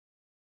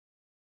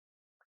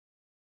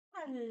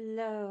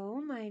Hello,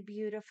 my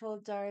beautiful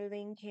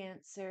darling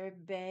Cancer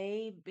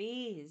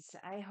babies.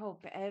 I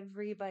hope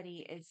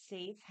everybody is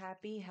safe,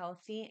 happy,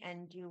 healthy,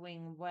 and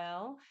doing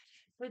well.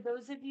 For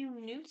those of you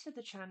new to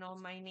the channel,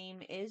 my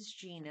name is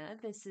Gina.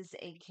 This is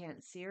a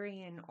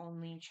Cancerian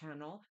only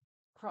channel.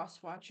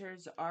 Cross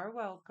watchers are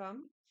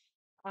welcome.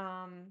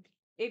 Um,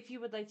 if you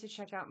would like to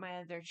check out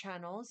my other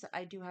channels,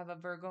 I do have a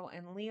Virgo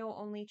and Leo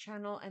only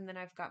channel, and then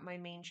I've got my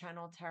main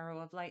channel, Tarot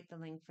of Light. The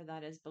link for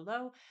that is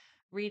below.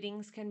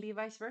 Readings can be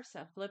vice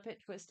versa. Flip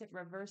it, twist it,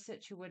 reverse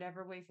it to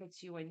whatever way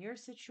fits you in your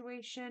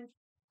situation.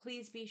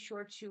 Please be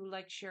sure to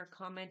like, share,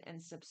 comment,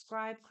 and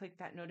subscribe. Click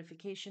that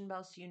notification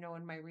bell so you know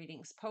when my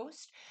readings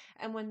post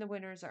and when the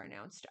winners are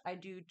announced. I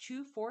do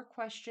 2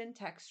 4-question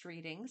text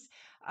readings,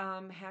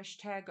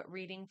 hashtag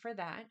reading for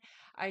that.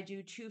 I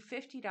do two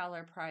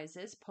 $50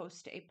 prizes.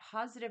 Post a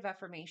positive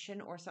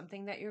affirmation or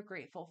something that you're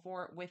grateful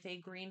for with a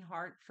green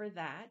heart for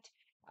that.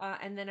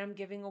 And then I'm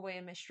giving away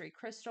a mystery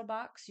crystal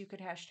box. You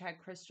could hashtag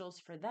crystals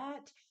for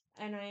that.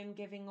 And I am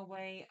giving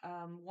away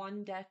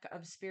 1 deck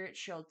of Spirit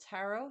Shield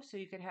Tarot. So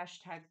you could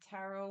hashtag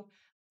tarot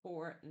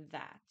for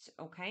that.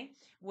 Okay.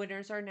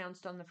 Winners are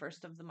announced on the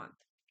first of the month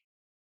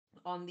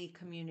on the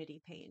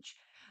community page.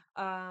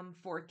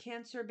 For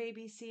Cancer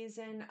baby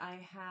season,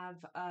 I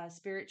have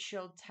Spirit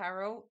Shield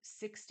Tarot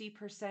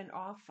 60%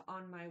 off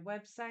on my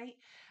website.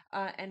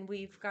 And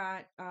we've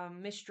got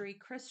mystery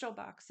crystal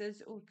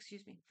boxes, oh,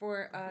 excuse me,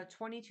 for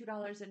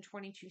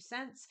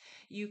 $22.22.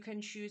 You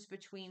can choose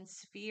between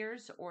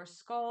spheres or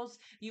skulls.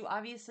 You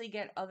obviously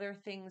get other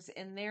things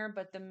in there,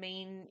 but the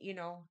main,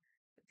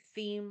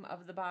 theme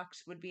of the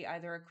box would be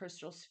either a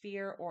crystal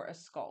sphere or a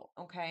skull.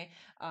 Okay.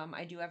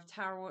 I do have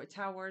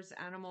towers,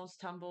 animals,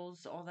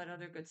 tumbles, all that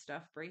other good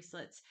stuff,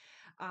 bracelets.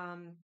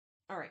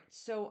 All right.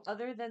 So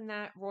other than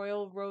that,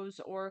 Royal Rose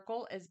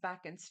Oracle is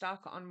back in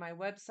stock on my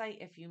website.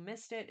 If you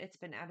missed it, it's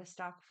been out of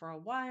stock for a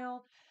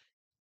while.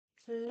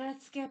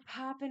 Let's get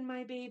popping,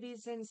 my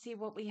babies, and see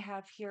what we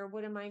have here.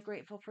 What am I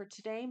grateful for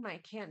today? My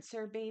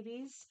Cancer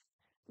babies,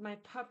 my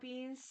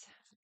puppies,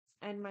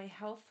 and my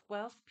health,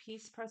 wealth,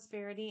 peace,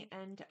 prosperity,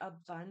 and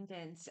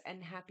abundance.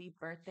 And happy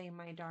birthday,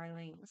 my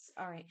darlings.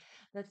 All right,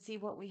 let's see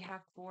what we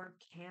have for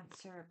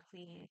Cancer,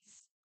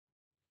 please.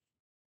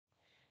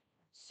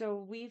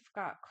 So we've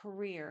got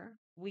career,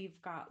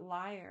 we've got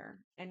liar,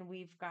 and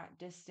we've got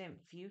distant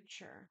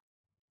future.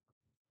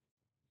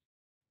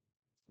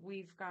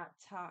 We've got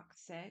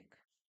toxic,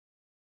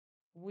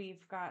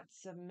 we've got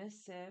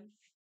submissive,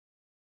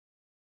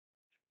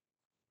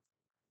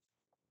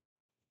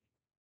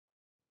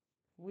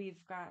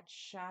 we've got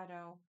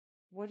shadow.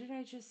 What did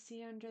I just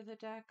see under the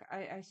deck?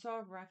 I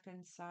saw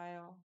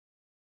reconcile.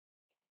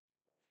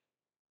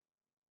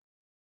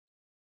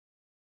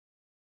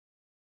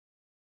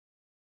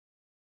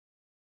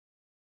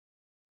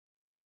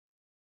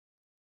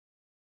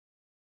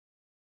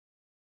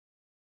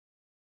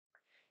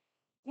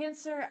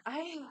 Cancer,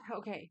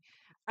 okay.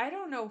 I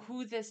don't know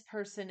who this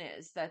person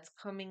is that's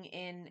coming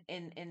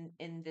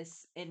in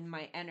this in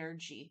my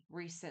energy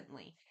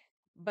recently.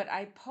 But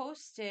I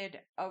posted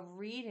a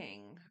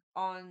reading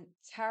on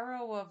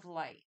Tarot of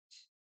Light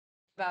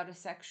about a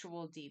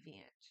sexual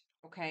deviant,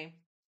 okay?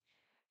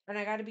 And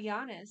I got to be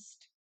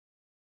honest,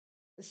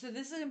 so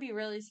this is going to be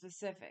really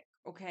specific,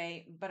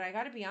 okay? But I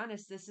got to be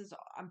honest,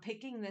 I'm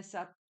picking this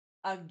up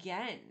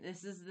again.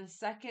 This is the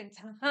second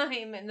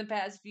time in the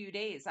past few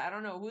days. I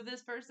don't know who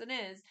this person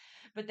is,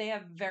 but they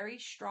have very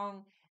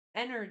strong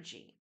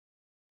energy.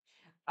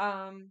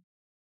 Um,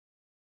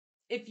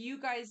 if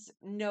you guys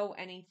know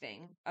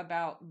anything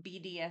about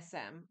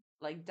BDSM,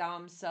 like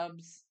Dom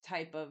subs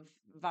type of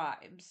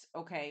vibes,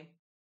 okay?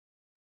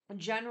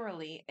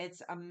 Generally,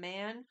 it's a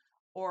man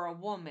or a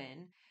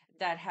woman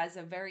that has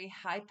a very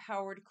high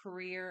powered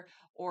career,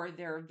 or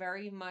they're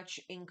very much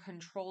in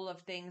control of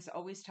things,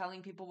 always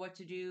telling people what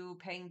to do,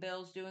 paying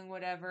bills, doing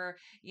whatever,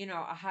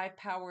 a high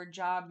powered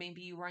job.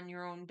 Maybe you run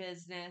your own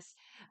business.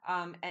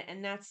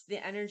 And that's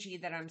the energy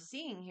that I'm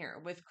seeing here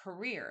with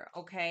career.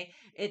 Okay.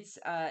 It's,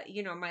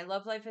 my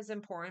love life is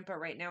important, but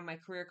right now my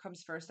career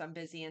comes first. I'm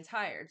busy and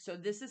tired. So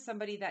this is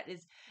somebody that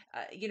is,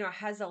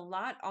 has a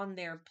lot on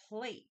their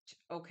plate.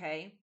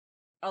 Okay,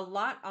 a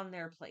lot on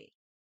their plate.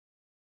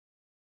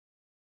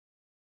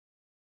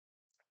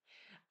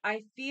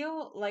 I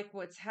feel like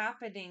what's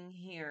happening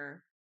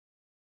here,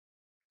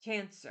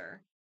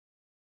 Cancer,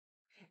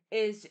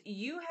 is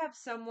you have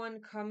someone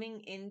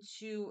coming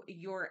into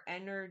your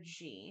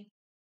energy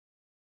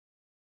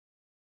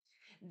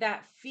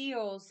that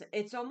feels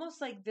it's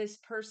almost like this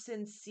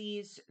person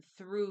sees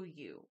through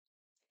you,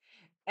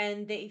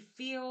 and they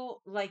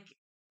feel like,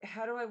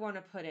 how do I want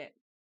to put it?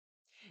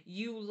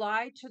 You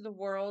lie to the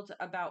world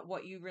about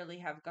what you really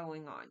have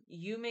going on.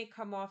 You may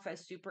come off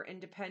as super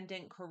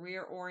independent,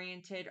 career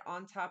oriented,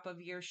 on top of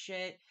your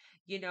shit,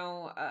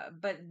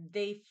 but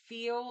they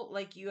feel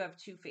like you have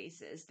two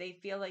faces. They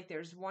feel like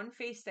there's one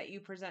face that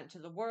you present to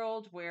the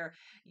world where,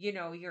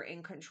 you're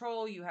in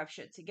control, you have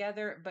shit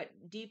together, but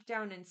deep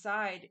down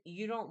inside,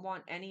 you don't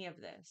want any of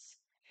this.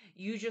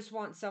 You just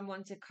want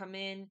someone to come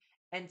in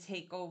and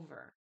take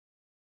over.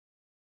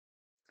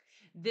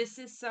 This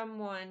is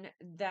someone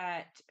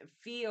that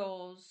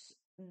feels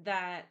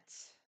that,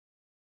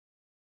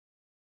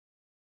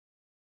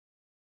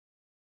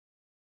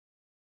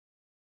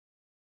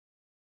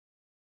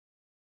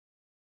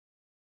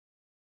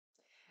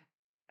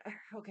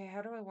 okay,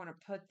 how do I want to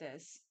put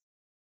this?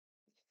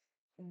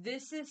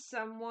 This is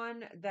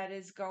someone that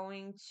is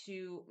going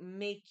to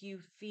make you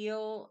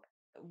feel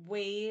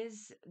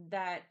ways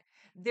that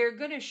they're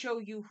going to show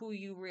you who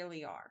you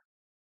really are.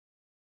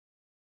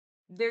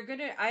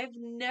 I've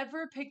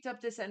never picked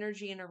up this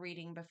energy in a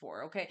reading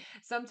before. Okay.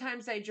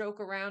 Sometimes I joke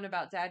around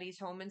about daddy's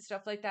home and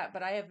stuff like that,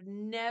 but I have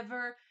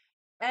never,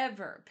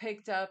 ever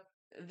picked up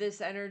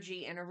this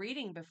energy in a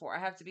reading before. I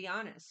have to be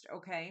honest.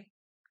 Okay.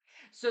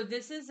 So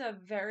this is a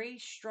very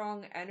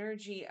strong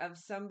energy of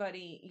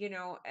somebody,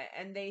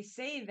 and they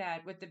say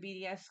that with the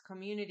BDS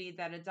community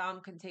that a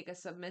dom can take a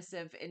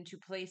submissive into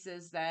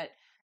places that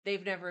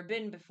they've never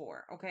been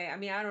before. Okay. I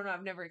mean, I don't know,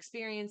 I've never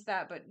experienced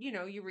that, but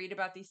you read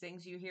about these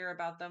things, you hear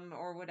about them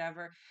or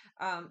whatever.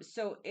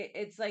 So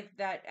it's like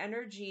that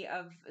energy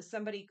of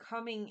somebody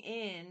coming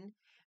in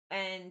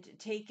and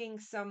taking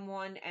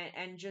someone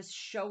and just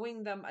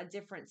showing them a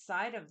different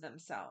side of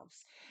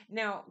themselves.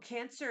 Now,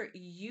 Cancer,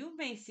 you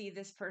may see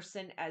this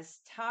person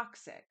as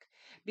toxic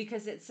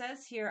because it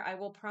says here, I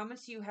will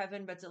promise you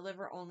heaven, but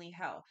deliver only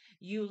hell.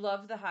 You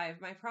love the high of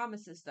my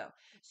promises, though.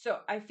 So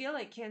I feel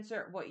like,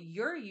 Cancer, what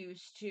you're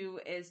used to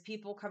is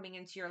people coming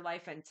into your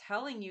life and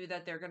telling you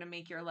that they're going to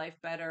make your life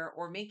better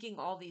or making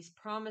all these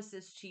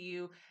promises to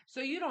you.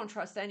 So you don't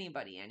trust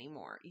anybody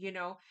anymore.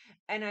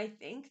 And I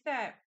think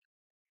that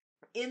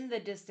in the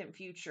distant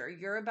future,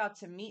 you're about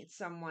to meet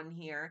someone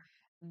here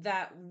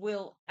that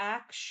will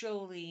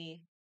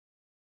actually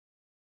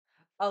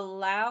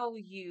allow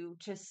you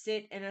to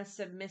sit in a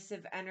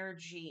submissive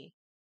energy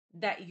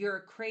that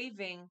you're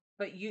craving,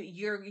 but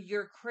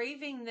you're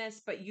craving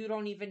this, but you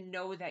don't even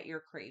know that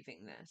you're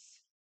craving this.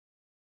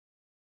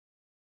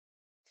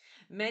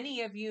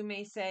 Many of you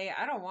may say,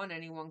 I don't want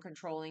anyone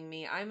controlling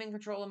me. I'm in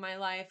control of my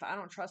life. I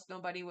don't trust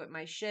nobody with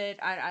my shit.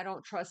 I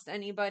don't trust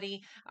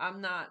anybody.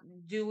 I'm not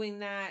doing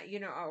that,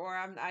 or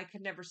I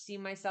could never see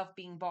myself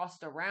being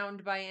bossed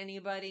around by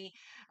anybody.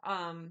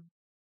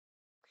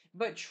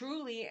 But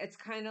truly, it's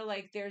kind of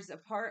like there's a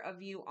part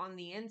of you on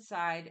the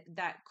inside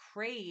that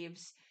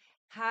craves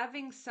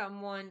having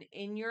someone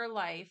in your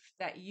life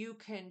that you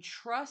can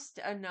trust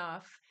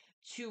enough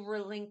to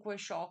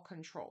relinquish all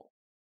control.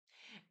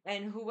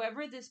 And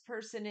whoever this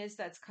person is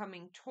that's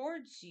coming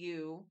towards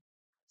you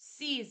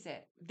sees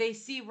it. They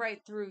see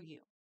right through you.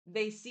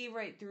 They see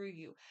right through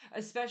you,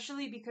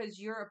 especially because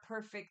you're a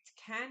perfect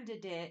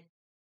candidate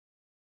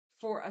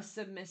for a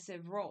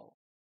submissive role.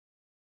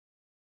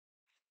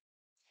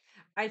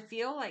 I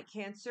feel like,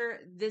 Cancer,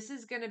 this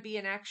is going to be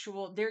an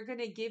actual, they're going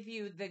to give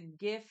you the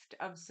gift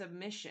of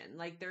submission.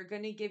 Like they're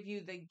going to give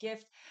you the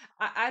gift.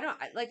 I don't,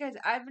 like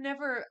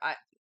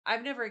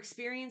I've never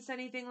experienced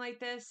anything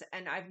like this,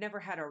 and I've never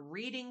had a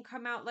reading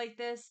come out like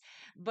this.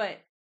 But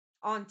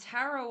on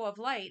Tarot of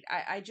Light,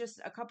 I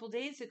just a couple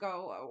days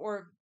ago,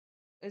 or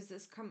is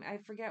this come? I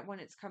forget when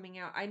it's coming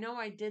out. I know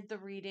I did the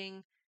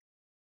reading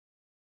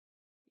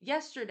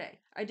yesterday.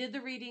 I did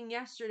the reading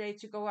yesterday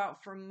to go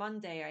out for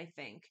Monday, I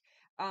think.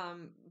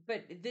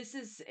 But this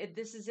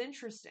is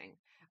interesting.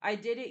 I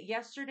did it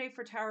yesterday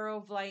for Tarot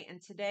of Light,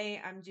 and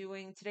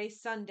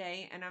today's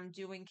Sunday, and I'm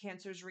doing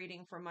Cancer's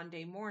reading for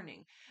Monday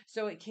morning.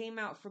 So it came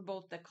out for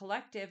both the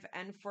collective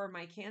and for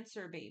my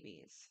Cancer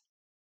babies.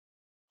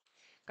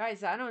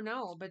 Guys, I don't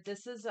know, but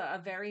this is a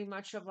very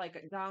much of like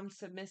a dom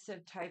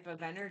submissive type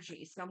of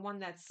energy, someone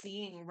that's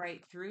seeing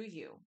right through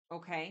you.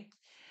 Okay.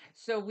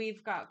 So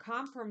we've got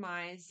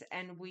compromise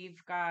and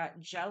we've got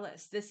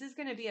jealous. This is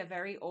going to be a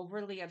very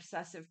overly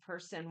obsessive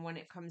person when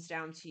it comes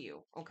down to you.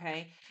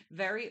 Okay.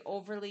 Very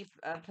overly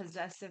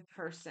possessive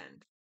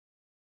person.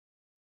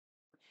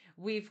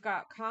 We've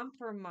got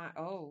compromise.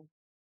 Oh,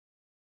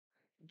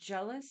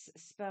 jealous,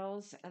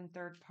 spells, and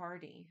third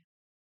party.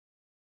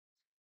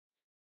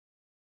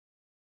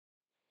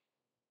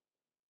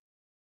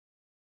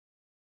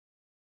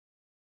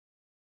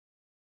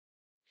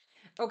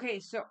 Okay.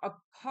 So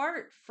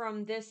apart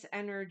from this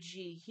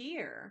energy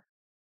here,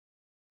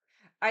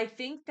 I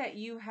think that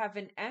you have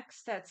an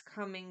ex that's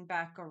coming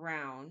back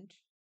around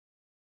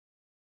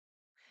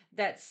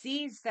that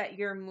sees that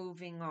you're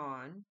moving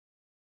on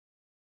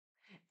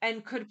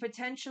and could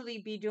potentially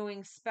be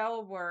doing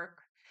spell work.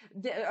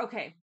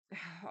 Okay.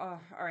 Oh,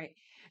 all right.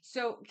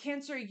 So,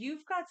 Cancer,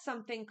 you've got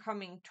something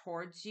coming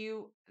towards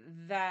you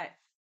that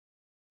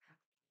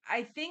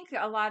I think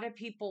a lot of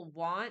people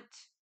want,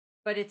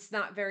 but it's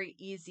not very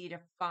easy to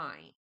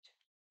find.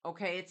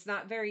 Okay. It's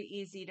not very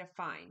easy to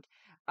find.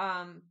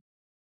 Um,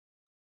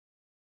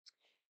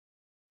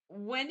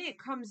 when it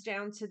comes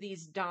down to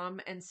these dom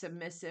and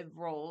submissive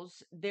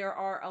roles, there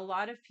are a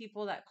lot of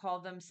people that call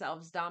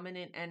themselves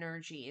dominant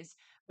energies,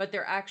 but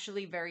they're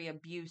actually very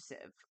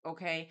abusive.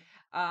 Okay,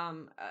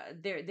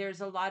 there's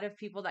a lot of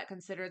people that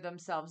consider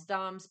themselves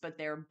doms, but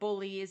they're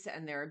bullies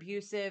and they're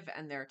abusive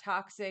and they're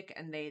toxic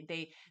and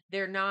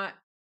they're not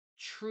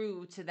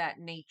true to that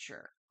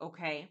nature.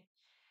 Okay,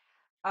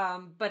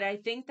 But I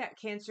think that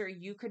Cancer,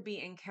 you could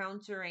be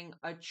encountering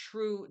a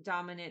true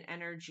dominant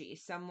energy.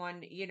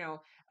 Someone,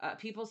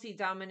 people see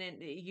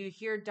dominant, you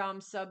hear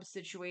dom sub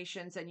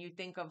situations and you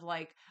think of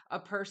like a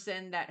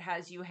person that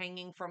has you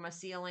hanging from a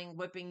ceiling,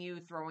 whipping you,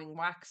 throwing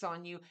wax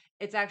on you.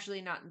 It's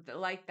actually not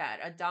like that.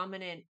 A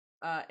dominant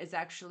is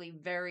actually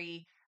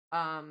very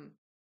um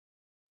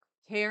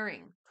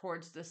caring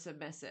towards the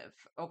submissive.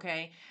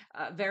 Okay,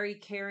 very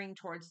caring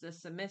towards the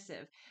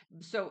submissive.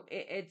 So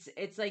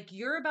it's like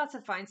you're about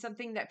to find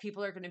something that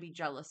people are going to be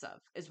jealous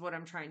of, is what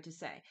I'm trying to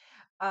say.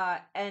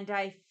 And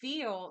I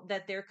feel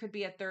that there could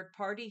be a third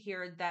party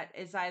here that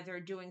is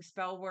either doing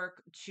spell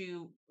work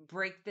to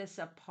break this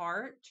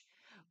apart,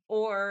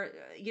 or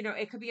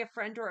it could be a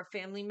friend or a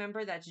family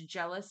member that's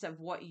jealous of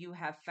what you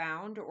have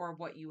found or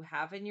what you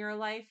have in your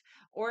life,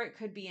 or it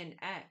could be an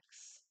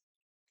ex,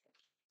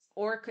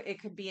 or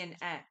it could be an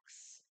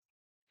ex.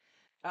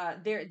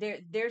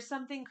 There's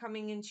something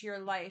coming into your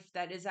life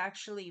that is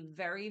actually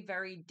very,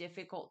 very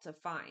difficult to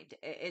find.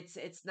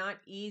 It's not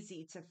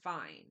easy to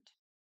find.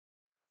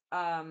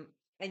 Um,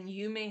 and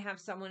you may have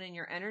someone in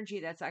your energy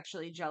that's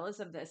actually jealous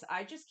of this.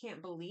 I just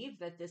can't believe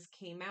that this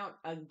came out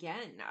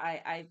again.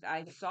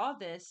 I saw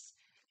this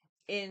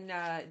in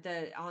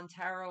the on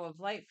Tarot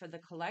of Light for the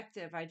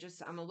collective.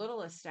 I'm a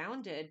little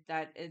astounded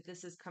that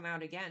this has come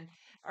out again.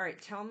 All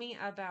right, tell me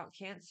about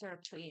Cancer,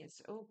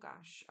 please. Oh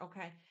gosh.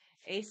 Okay.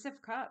 Ace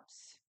of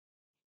Cups.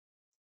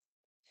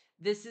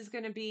 This is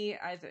going to be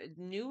either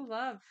new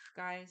love,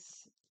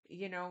 guys,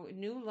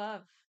 new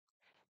love.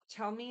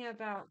 Tell me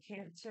about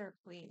Cancer,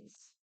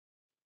 please.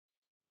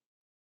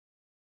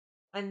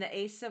 And the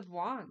Ace of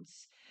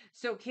Wands.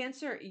 So,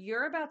 Cancer,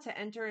 you're about to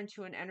enter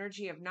into an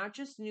energy of not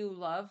just new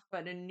love,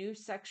 but a new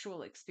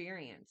sexual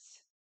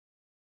experience.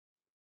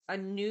 A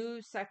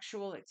new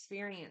sexual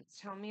experience.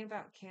 Tell me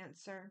about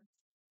Cancer.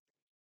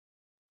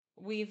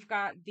 We've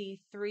got the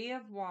Three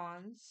of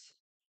Wands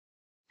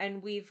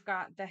and we've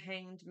got the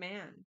Hanged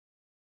Man.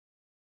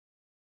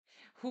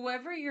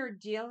 Whoever you're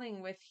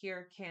dealing with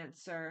here,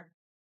 Cancer,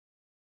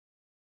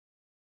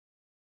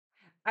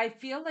 I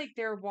feel like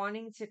they're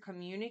wanting to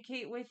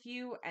communicate with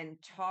you and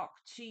talk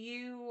to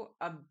you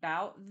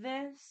about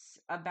this,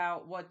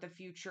 about what the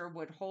future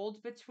would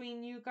hold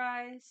between you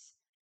guys.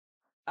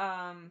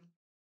 Um,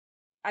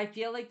 I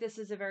feel like this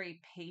is a very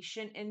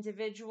patient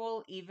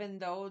individual, even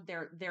though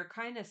they're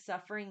kind of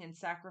suffering and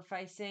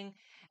sacrificing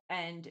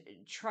and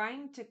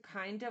trying to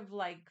kind of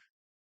like,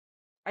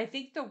 I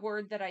think the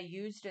word that I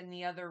used in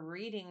the other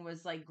reading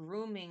was like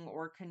grooming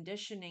or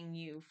conditioning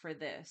you for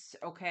this,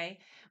 okay?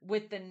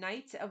 With the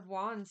Knight of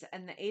Wands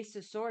and the Ace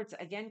of Swords,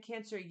 again,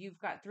 Cancer, you've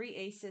got three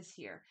aces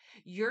here.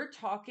 You're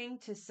talking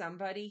to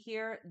somebody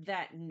here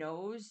that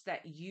knows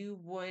that you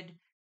would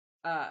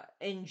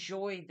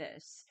enjoy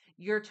this.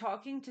 You're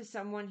talking to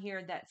someone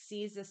here that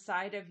sees a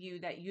side of you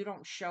that you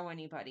don't show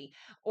anybody.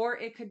 Or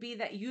it could be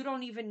that you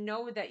don't even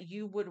know that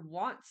you would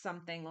want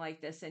something like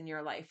this in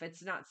your life.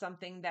 It's not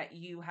something that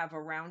you have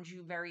around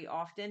you very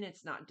often.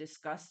 It's not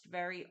discussed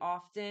very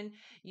often.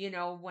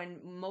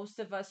 When most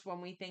of us, when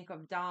we think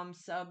of Dom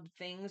sub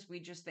things, we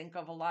just think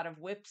of a lot of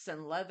whips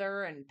and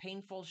leather and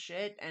painful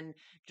shit and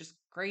just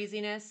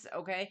craziness.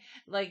 Okay.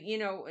 Like,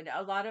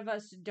 a lot of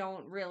us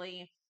don't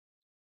really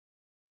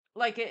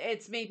like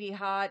it's maybe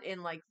hot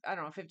in like I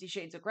don't know 50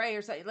 Shades of Grey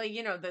or something, like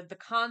the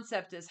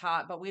concept is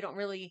hot, but we don't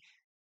really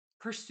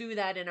pursue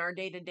that in our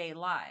day-to-day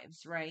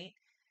lives, right?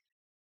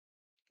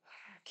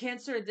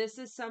 Cancer, this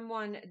is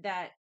someone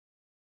that,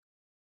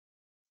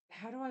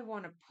 how do I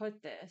want to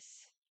put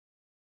this?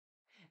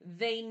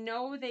 They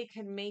know they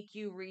can make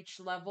you reach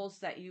levels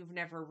that you've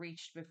never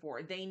reached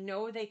before. They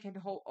know they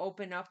can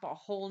open up a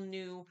whole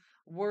new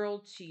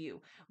world to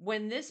you.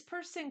 When this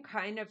person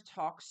kind of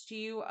talks to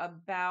you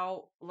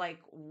about like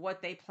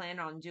what they plan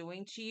on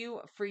doing to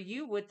you, for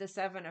you with the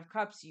Seven of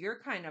Cups, you're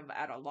kind of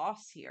at a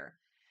loss here.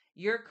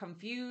 You're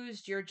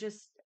confused. You're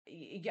just,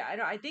 yeah,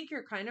 I think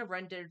you're kind of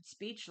rendered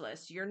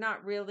speechless. You're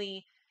not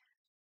really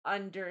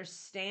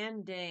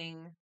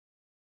understanding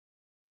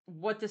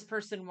what this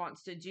person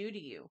wants to do to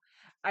you.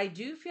 I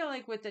do feel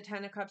like with the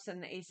Ten of Cups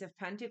and the Ace of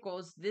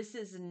Pentacles, this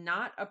is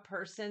not a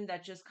person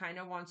that just kind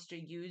of wants to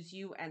use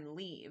you and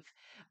leave.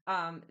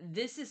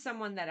 This is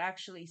someone that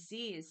actually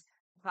sees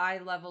high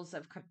levels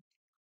of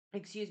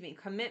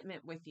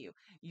commitment with you.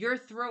 Your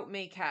throat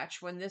may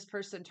catch when this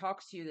person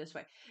talks to you this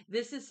way.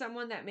 This is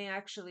someone that may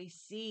actually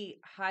see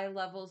high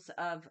levels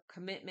of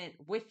commitment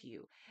with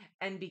you.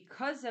 And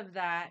because of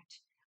that,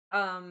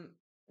 um,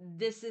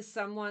 this is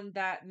someone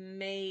that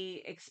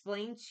may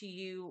explain to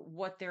you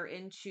what they're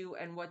into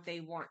and what they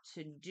want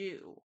to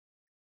do.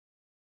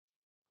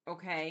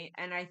 Okay.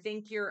 And I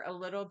think you're a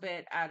little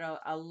bit at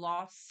a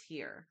loss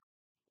here.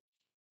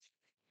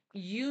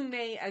 You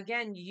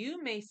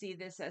may see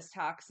this as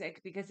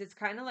toxic because it's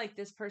kind of like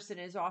this person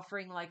is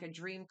offering like a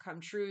dream come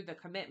true, the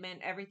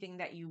commitment, everything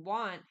that you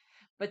want.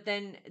 But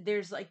then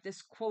there's like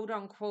this quote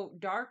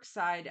unquote dark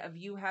side of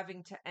you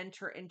having to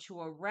enter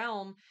into a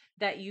realm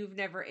that you've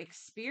never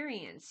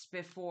experienced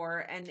before.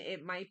 And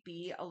it might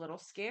be a little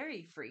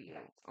scary for you.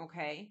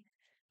 Okay.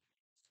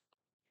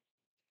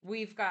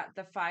 We've got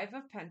the Five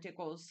of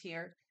Pentacles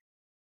here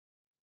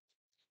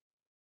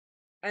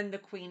and the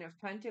Queen of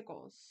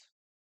Pentacles.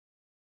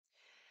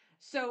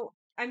 So,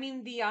 I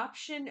mean, the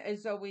option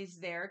is always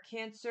there,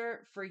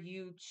 Cancer, for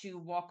you to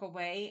walk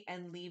away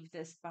and leave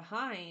this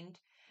behind.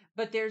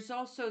 But there's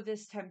also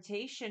this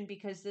temptation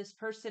because this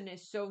person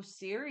is so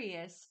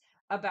serious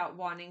about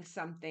wanting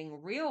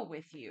something real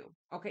with you.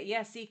 Okay,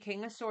 yeah, see,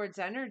 King of Swords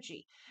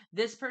energy.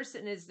 This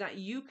person is not,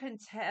 you can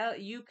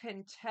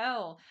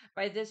tell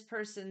by this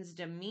person's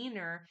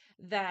demeanor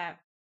that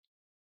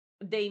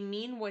they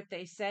mean what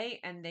they say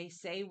and they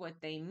say what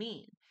they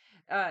mean.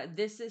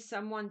 This is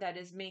someone that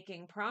is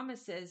making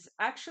promises.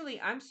 Actually,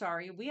 I'm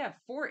sorry, we have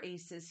four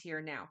aces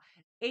here now: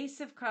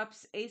 Ace of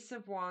Cups, Ace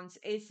of Wands,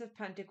 Ace of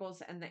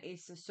Pentacles, and the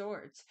Ace of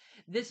Swords.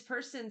 This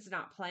person's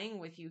not playing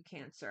with you,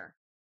 Cancer.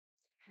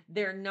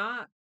 They're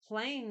not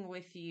playing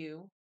with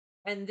you.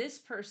 And this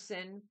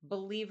person,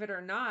 believe it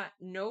or not,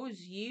 knows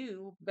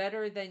you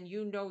better than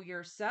you know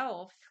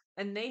yourself.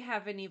 And they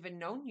haven't even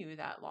known you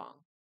that long.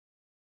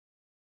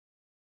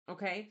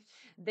 Okay.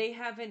 They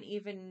haven't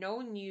even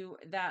known you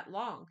that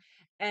long.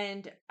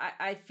 And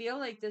I feel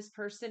like this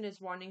person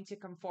is wanting to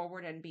come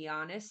forward and be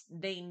honest.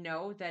 They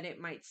know that it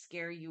might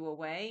scare you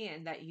away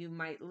and that you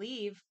might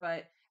leave,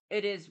 but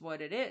it is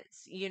what it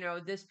is. You know,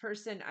 this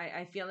person,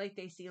 I feel like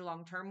they see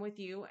long term with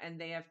you and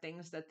they have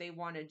things that they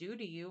want to do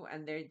to you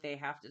and they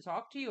have to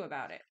talk to you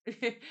about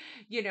it.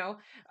 You know,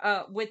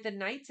 with the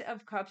Knight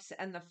of Cups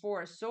and the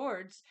Four of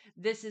Swords,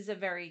 this is a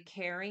very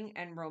caring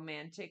and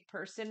romantic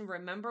person.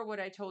 Remember what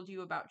I told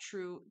you about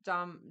true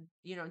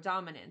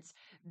dominance.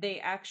 They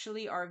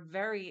actually are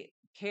very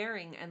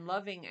caring and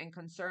loving and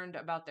concerned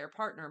about their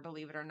partner,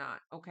 believe it or not.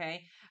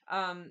 Okay.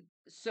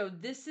 So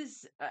this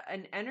is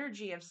an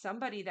energy of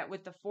somebody that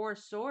with the Four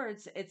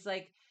Swords, it's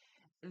like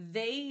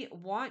they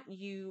want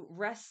you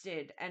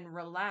rested and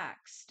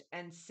relaxed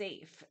and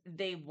safe.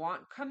 They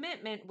want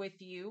commitment with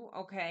you.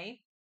 Okay,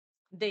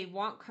 they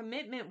want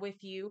commitment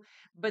with you,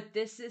 but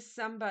this is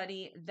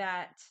somebody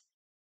that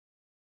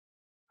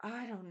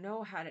I don't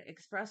know how to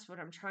express what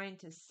I'm trying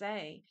to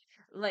say.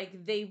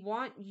 Like they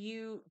want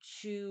you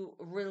to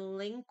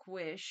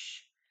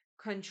relinquish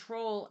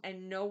control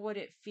and know what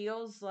it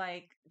feels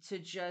like to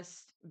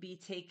just be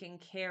taken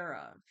care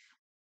of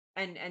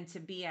and to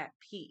be at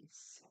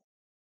peace.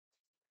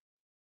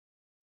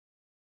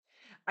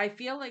 I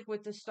feel like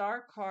with the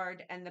Star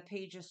card and the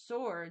Page of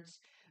Swords,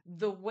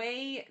 the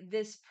way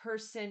this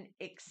person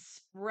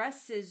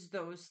expresses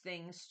those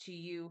things to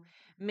you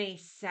may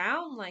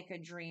sound like a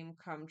dream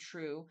come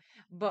true,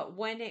 but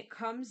when it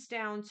comes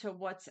down to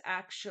what's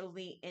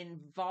actually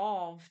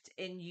involved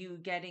in you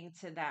getting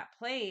to that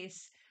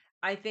place,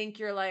 I think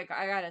you're like,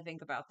 I got to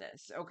think about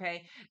this,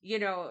 okay? You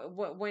know,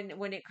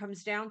 when it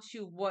comes down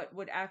to what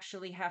would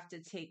actually have to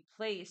take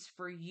place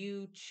for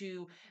you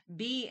to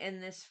be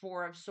in this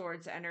Four of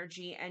Swords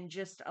energy and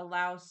just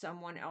allow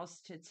someone else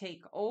to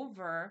take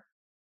over,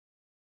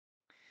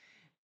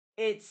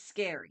 it's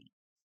scary.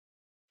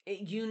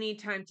 You need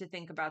time to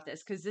think about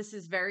this because this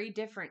is very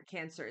different,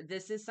 Cancer.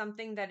 This is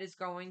something that is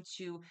going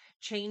to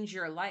change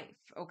your life.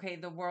 Okay,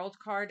 the World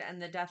card and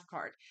the Death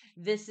card.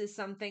 This is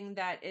something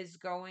that is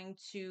going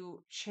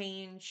to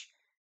change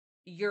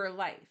your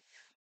life.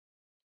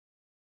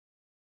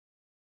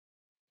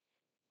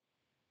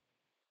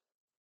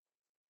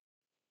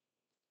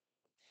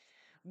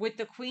 With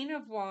the Queen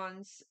of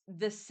Wands,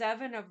 the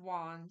Seven of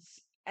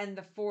Wands, and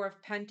the Four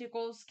of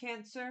Pentacles,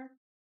 Cancer,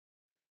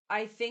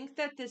 I think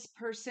that this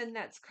person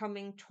that's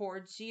coming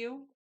towards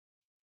you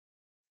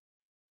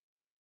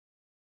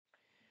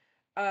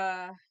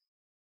uh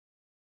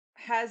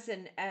has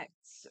an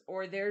ex,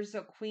 or there's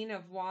a Queen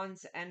of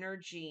Wands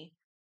energy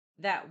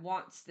that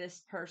wants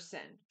this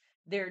person.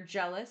 They're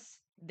jealous,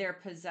 they're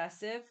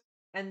possessive,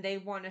 and they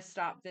want to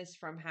stop this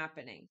from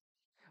happening.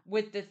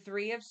 With the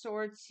Three of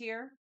Swords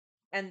here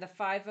and the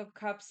Five of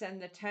Cups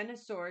and the Ten of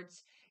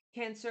Swords,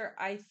 Cancer,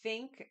 I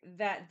think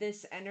that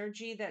this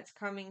energy that's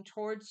coming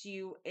towards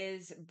you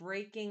is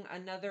breaking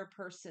another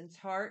person's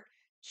heart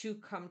to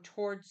come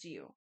towards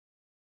you.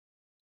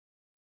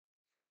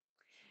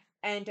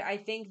 And I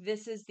think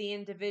this is the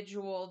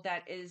individual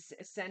that is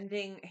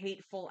sending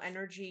hateful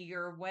energy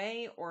your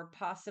way or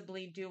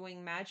possibly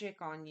doing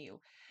magic on you.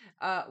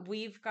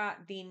 We've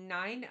got the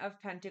Nine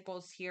of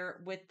Pentacles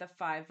here with the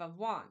Five of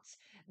Wands.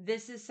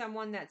 This is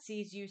someone that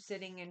sees you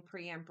sitting in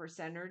pre-Empress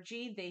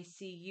energy. They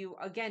see you,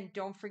 again,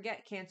 don't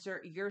forget,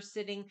 Cancer, you're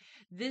sitting.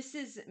 This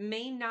is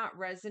may not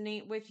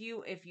resonate with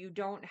you if you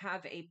don't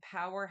have a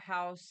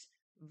powerhouse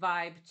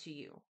vibe to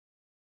you.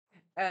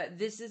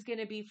 This is going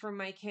to be for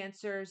my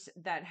Cancers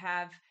that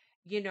have,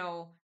 you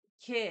know,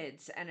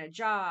 kids and a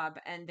job,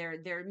 and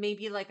they're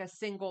maybe like a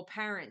single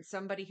parent,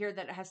 somebody here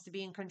that has to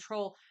be in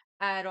control.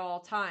 at all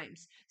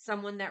times,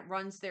 someone that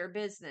runs their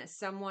business,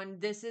 someone,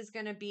 this is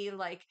going to be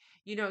like,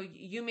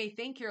 you may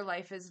think your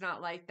life is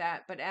not like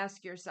that, but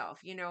ask yourself,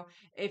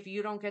 if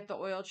you don't get the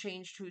oil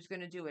changed, who's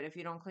going to do it? If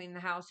you don't clean the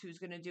house, who's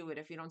going to do it?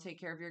 If you don't take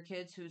care of your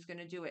kids, who's going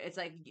to do it? It's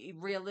like,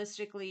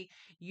 realistically,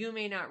 you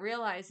may not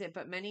realize it,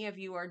 but many of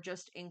you are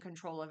just in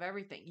control of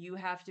everything. You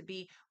have to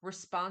be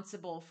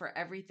responsible for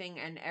everything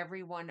and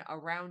everyone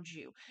around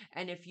you.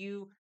 And if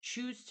you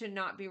choose to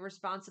not be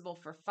responsible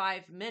for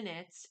 5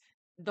 minutes,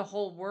 the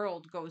whole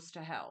world goes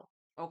to hell.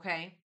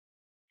 Okay.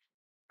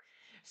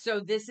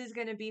 So this is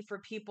going to be for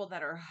people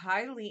that are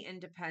highly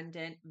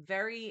independent,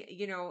 very,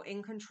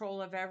 in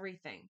control of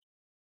everything.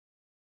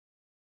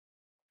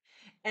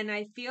 And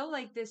I feel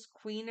like this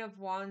Queen of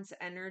Wands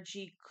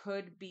energy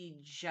could be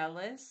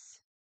jealous,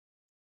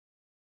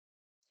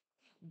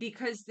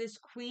 because this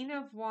Queen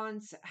of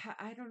Wands,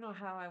 I don't know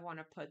how I want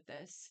to put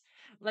this.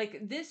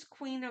 Like, this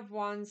Queen of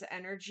Wands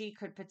energy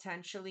could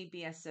potentially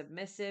be a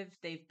submissive.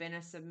 They've been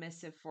a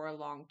submissive for a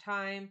long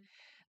time,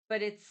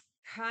 but it's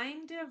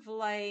kind of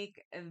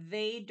like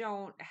they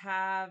don't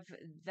have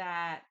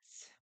that.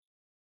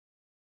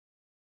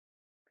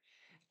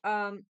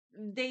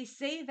 They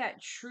say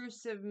that true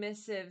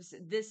submissives,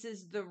 this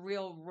is the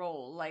real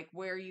role, like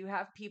where you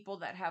have people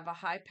that have a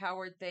high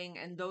powered thing,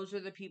 and those are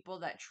the people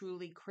that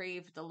truly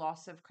crave the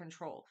loss of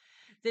control.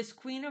 This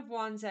Queen of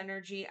Wands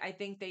energy, I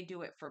think they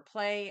do it for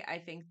play. I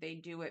think they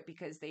do it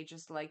because they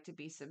just like to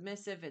be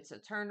submissive. It's a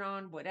turn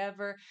on,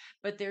 whatever.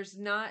 But there's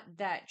not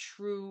that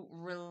true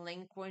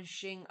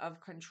relinquishing of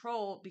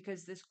control,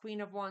 because this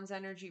Queen of Wands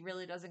energy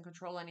really doesn't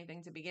control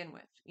anything to begin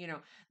with.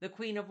 The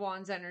Queen of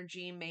Wands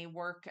energy may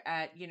work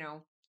at,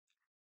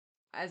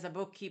 as a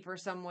bookkeeper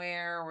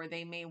somewhere, or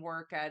they may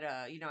work at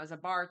a, as a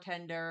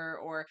bartender,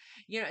 or,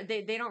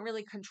 they don't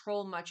really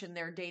control much in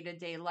their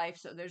day-to-day life.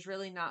 So there's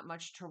really not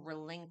much to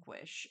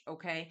relinquish.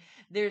 Okay.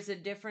 There's a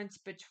difference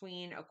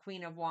between a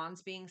Queen of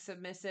Wands being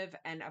submissive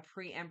and a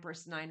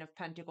pre-Empress Nine of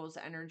Pentacles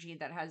energy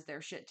that has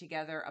their shit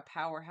together, a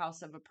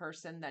powerhouse of a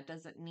person that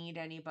doesn't need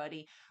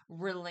anybody,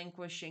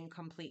 relinquishing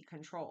complete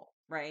control.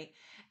 Right.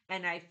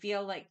 And I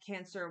feel like,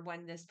 Cancer,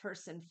 when this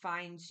person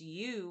finds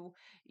you,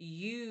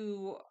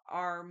 you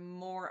are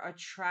more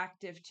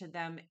attractive to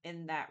them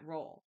in that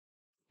role.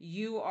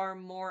 You are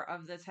more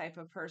of the type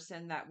of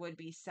person that would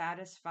be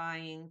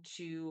satisfying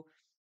to,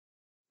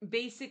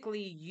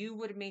 basically, you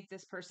would make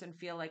this person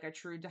feel like a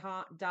true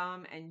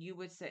dom, and you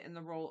would sit in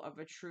the role of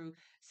a true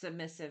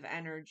submissive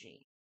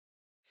energy.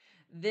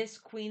 This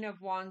Queen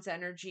of Wands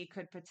energy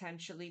could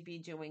potentially be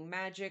doing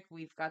magic.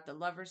 We've got the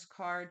Lover's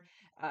card,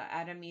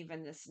 Adam, Eve,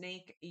 and the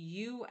Snake.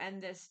 You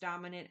and this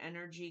dominant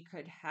energy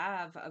could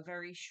have a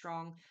very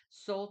strong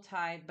soul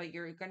tie, but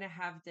you're going to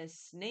have this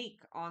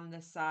snake on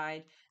the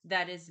side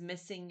that is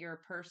missing your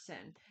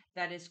person,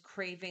 that is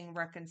craving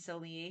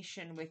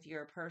reconciliation with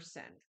your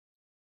person.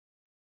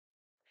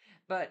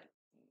 But,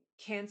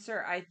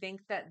 Cancer, I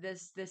think that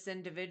this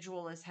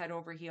individual is head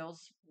over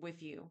heels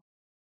with you.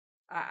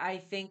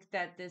 I think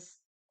that this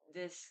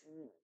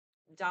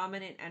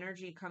dominant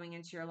energy coming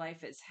into your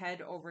life is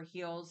head over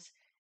heels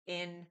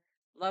in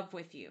love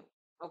with you.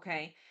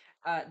 Okay.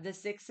 The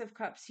Six of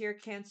Cups here,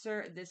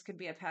 Cancer, this could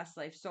be a past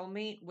life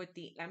soulmate, with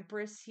the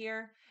Empress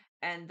here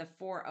and the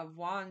Four of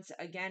Wands.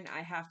 Again,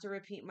 I have to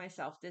repeat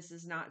myself. This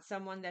is not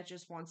someone that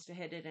just wants to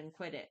hit it and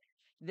quit it.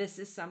 This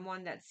is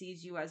someone that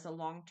sees you as a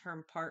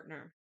long-term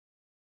partner.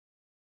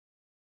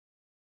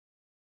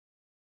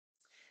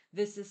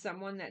 This is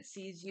someone that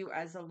sees you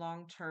as a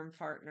long-term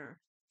partner.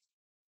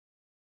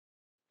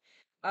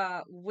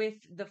 With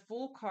the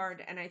Fool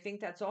card, and I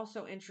think that's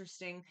also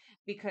interesting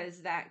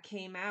because that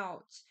came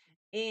out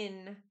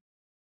in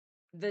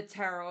the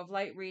Tarot of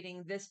Light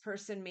reading. This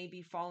person may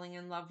be falling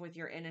in love with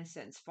your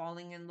innocence,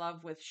 falling in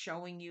love with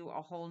showing you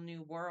a whole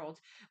new world.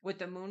 With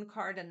the Moon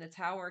card and the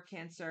Tower,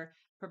 Cancer,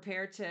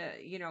 prepare to,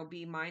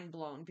 be mind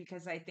blown,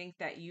 because I think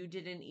that you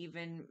didn't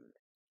even.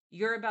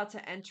 You're about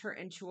to enter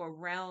into a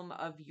realm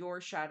of your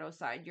shadow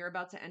side. You're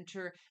about to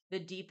enter the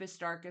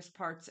deepest, darkest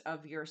parts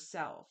of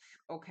yourself.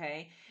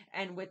 Okay.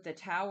 And with the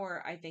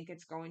Tower, I think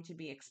it's going to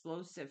be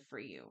explosive for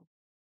you.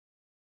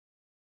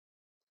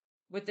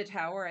 With the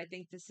Tower, I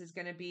think this is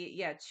going to be,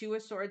 yeah, Two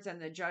of Swords and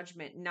the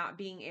Judgment, not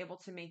being able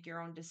to make your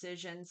own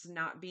decisions,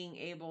 not being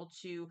able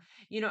to,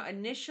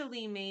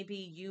 initially, maybe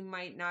you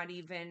might not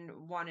even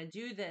want to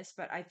do this,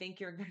 but I think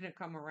you're going to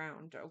come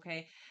around.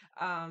 Okay.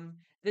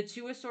 The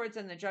Two of Swords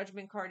and the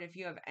Judgment card, if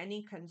you have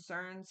any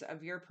concerns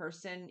of your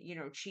person,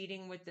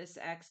 cheating with this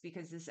ex,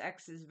 because this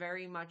ex is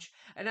very much,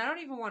 and I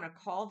don't even want to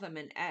call them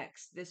an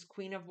ex, this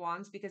Queen of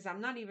Wands, because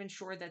I'm not even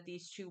sure that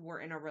these two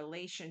were in a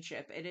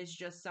relationship. It is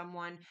just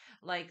someone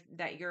like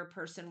that your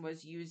person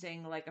was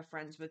using, like a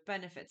friends with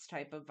benefits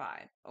type of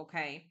vibe.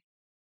 Okay.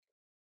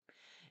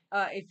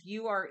 If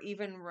you are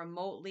even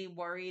remotely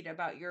worried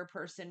about your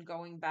person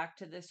going back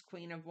to this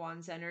Queen of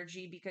Wands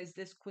energy, because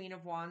this Queen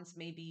of Wands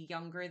may be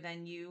younger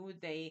than you,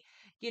 they,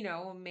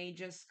 may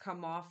just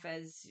come off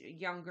as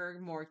younger,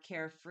 more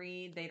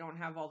carefree. They don't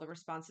have all the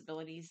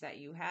responsibilities that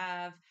you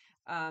have.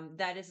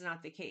 That is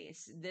not the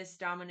case. This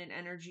dominant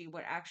energy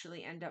would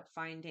actually end up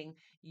finding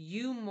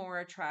you more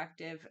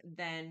attractive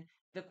than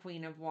the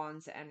Queen of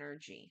Wands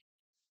energy.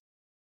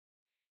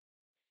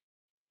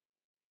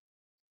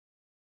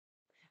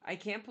 I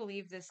can't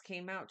believe this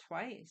came out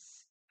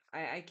twice.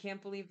 I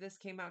can't believe this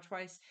came out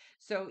twice.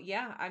 So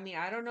yeah, I mean,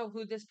 I don't know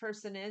who this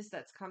person is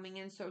that's coming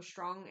in so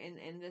strong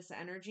in this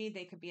energy.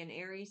 They could be an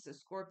Aries, a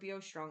Scorpio,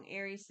 strong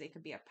Aries. They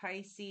could be a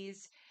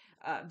Pisces,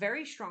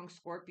 very strong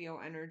Scorpio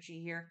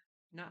energy here.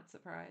 Not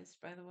surprised,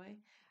 by the way.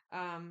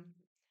 Um,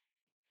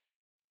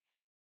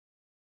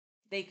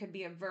 they could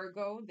be a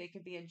Virgo. They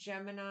could be a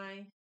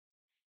Gemini.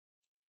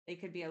 They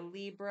could be a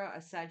Libra,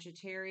 a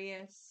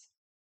Sagittarius.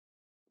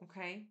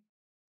 Okay.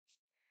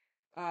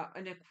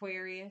 An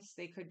Aquarius.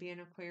 They could be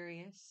an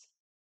Aquarius.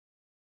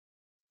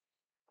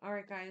 All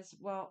right, guys.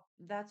 Well,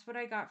 that's what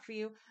I got for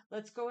you.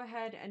 Let's go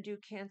ahead and do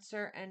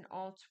Cancer and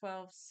all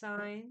 12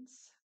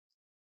 signs.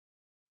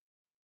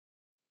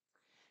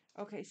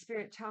 Okay,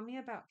 Spirit, tell me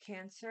about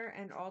Cancer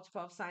and all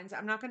 12 signs.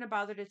 I'm not going to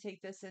bother to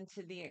take this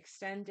into the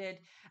extended.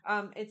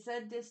 It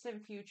said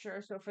distant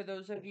future. So, for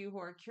those of you who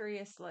are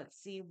curious, let's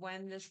see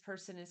when this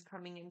person is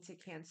coming into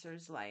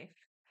Cancer's life.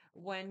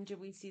 When do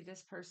we see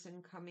this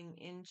person coming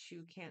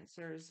into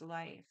Cancer's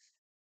life?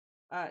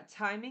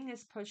 Timing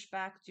is pushed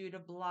back due to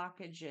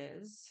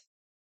blockages.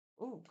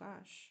 Oh,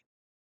 gosh.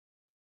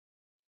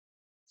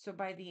 So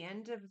by the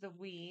end of the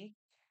week,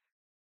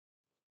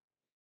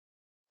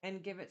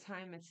 and give it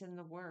time, it's in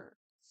the works.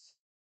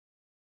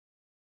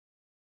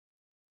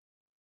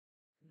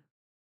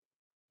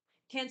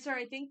 Cancer,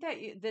 I think that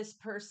this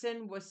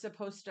person was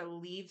supposed to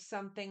leave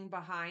something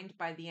behind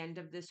by the end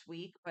of this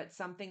week, but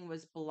something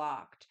was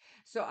blocked.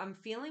 So I'm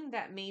feeling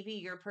that maybe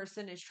your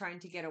person is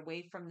trying to get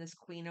away from this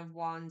Queen of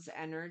Wands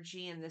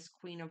energy, and this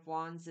Queen of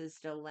Wands is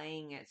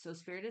delaying it. So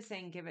Spirit is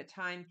saying, give it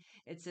time,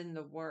 it's in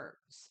the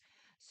works.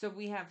 So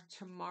we have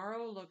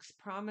tomorrow looks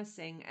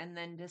promising, and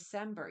then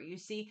December. You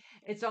see,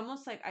 it's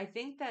almost like I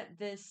think that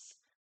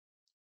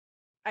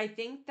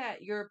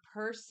your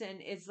person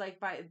is like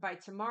by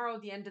tomorrow,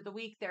 the end of the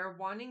week, they're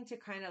wanting to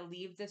kind of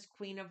leave this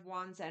Queen of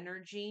Wands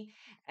energy.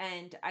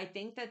 And I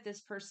think that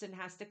this person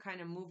has to kind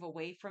of move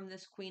away from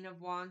this Queen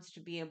of Wands to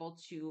be able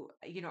to,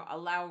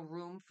 allow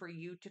room for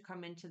you to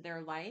come into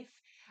their life.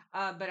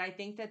 But I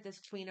think that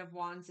this Queen of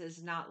Wands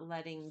is not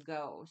letting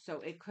go.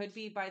 So it could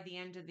be by the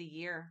end of the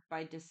year,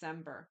 by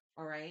December.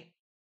 All right.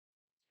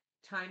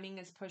 Timing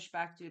is pushed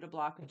back due to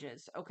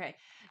blockages. Okay.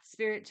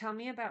 Spirit, tell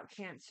me about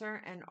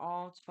Cancer and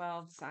all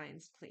 12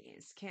 signs,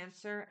 please.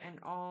 Cancer and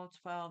all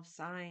 12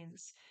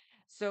 signs.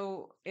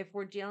 So, if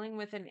we're dealing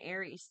with an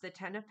Aries, the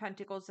 10 of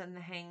Pentacles and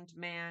the Hanged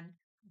Man,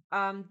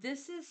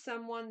 this is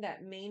someone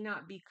that may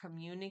not be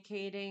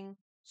communicating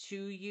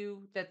to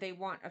you that they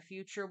want a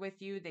future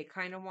with you. They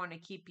kind of want to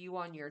keep you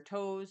on your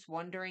toes,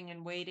 wondering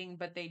and waiting,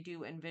 but they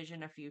do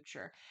envision a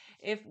future.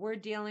 If we're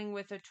dealing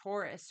with a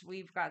Taurus,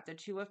 we've got the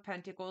Two of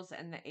Pentacles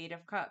and the Eight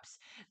of Cups.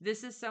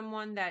 This is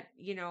someone that,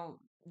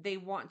 they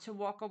want to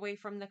walk away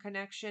from the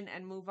connection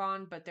and move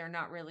on, but they're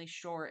not really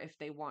sure if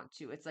they want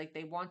to. It's like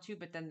they want to,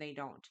 but then they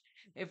don't.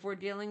 If we're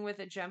dealing with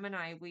a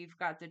Gemini, we've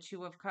got the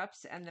Two of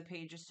Cups and the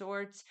Page of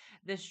Swords.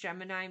 This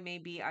Gemini may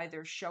be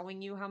either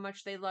showing you how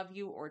much they love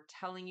you or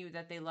telling you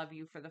that they love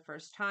you for the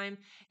first time.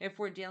 If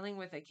we're dealing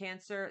with a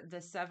Cancer,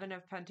 the Seven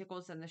of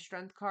Pentacles and the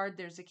Strength card,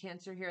 there's a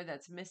Cancer here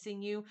that's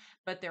missing you,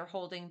 but they're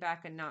holding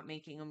back and not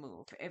making a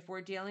move. If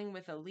we're dealing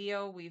with a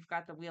Leo, we've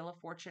got the Wheel of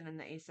Fortune and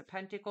the Ace of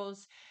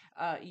Pentacles.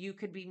 You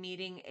could be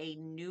meeting a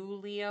new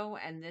Leo,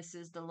 and this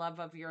is the love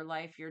of your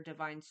life, your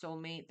divine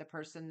soulmate, the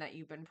person that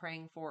you've been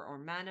praying for or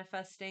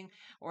manifesting,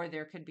 or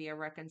there could be a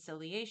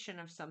reconciliation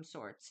of some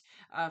sorts.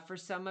 For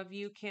some of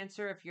you,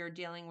 Cancer, if you're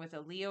dealing with a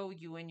Leo,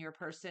 you and your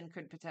person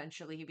could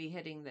potentially be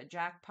hitting the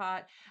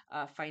jackpot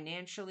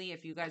financially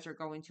if you guys are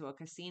going to a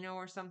casino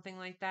or something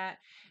like that.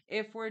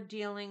 If we're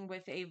dealing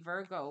with a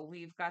Virgo,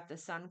 we've got the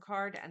Sun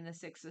card and the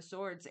Six of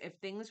Swords. If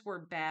things were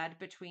bad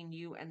between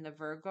you and the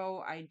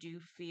Virgo, I do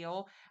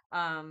feel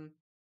um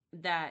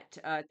that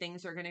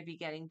things are going to be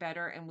getting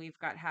better, and we've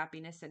got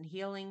happiness and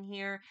healing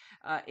here.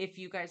 If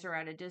you guys are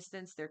at a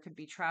distance, there could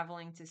be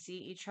traveling to see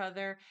each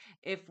other.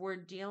 If we're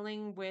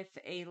dealing with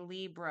a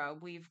Libra,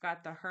 we've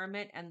got the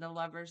Hermit and the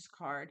Lover's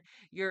card.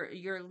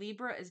 Your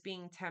Libra is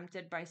being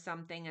tempted by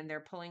something, and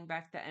they're pulling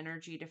back the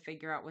energy to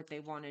figure out what they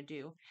want to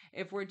do.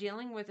 If we're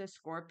dealing with a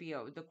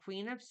Scorpio, the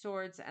Queen of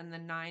Swords and the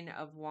Nine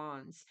of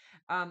Wands,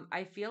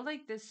 I feel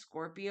like this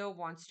Scorpio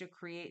wants to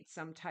create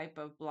some type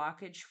of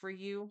blockage for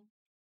you.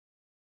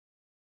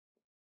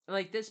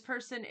 Like this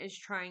person is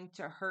trying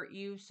to hurt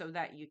you so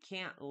that you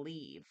can't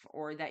leave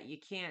or that you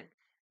can't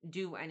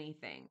do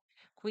anything.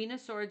 Queen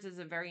of Swords is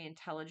a very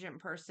intelligent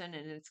person,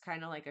 and it's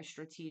kind of like a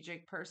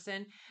strategic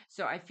person.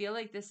 So I feel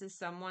like this is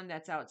someone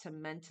that's out to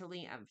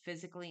mentally and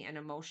physically and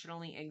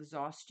emotionally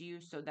exhaust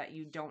you so that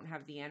you don't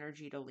have the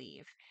energy to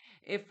leave.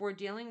 If we're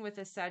dealing with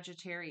a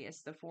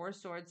Sagittarius, the Four of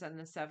Swords and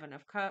the Seven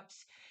of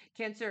Cups,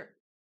 Cancer,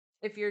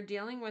 if you're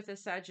dealing with a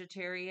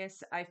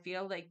Sagittarius, I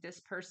feel like this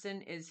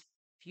person is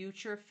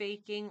future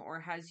faking or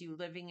has you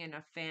living in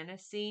a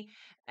fantasy.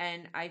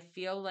 And I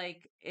feel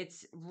like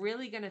it's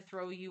really going to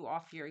throw you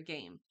off your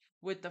game.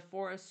 With the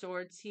Four of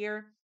Swords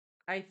here,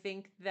 I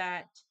think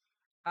that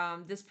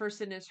this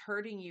person is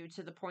hurting you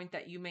to the point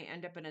that you may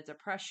end up in a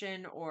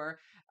depression or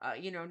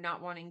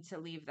not wanting to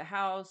leave the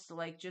house,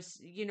 like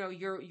just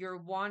you're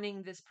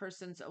wanting this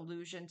person's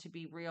illusion to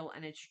be real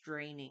and it's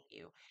draining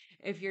you.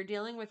 If you're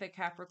dealing with a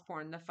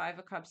Capricorn, the Five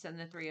of Cups and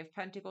the Three of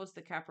Pentacles,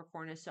 the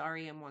Capricorn is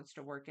sorry and wants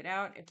to work it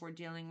out. If we're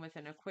dealing with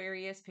an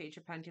Aquarius, Page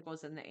of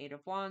Pentacles and the Eight of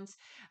Wands,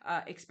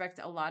 expect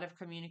a lot of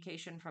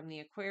communication from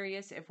the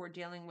Aquarius. If we're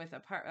dealing with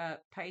a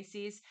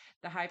Pisces,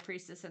 the High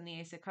Priestess and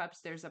the Ace of Cups,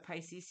 there's a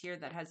Pisces here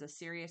that has a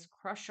serious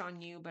crush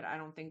on you, but I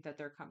don't think that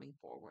they're coming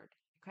forward.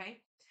 Okay.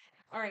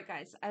 All right,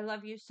 guys. I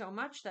love you so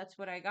much. That's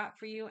what I got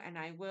for you, and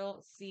I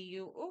will see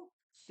you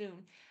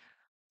soon.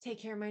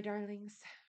 Take care, my darlings.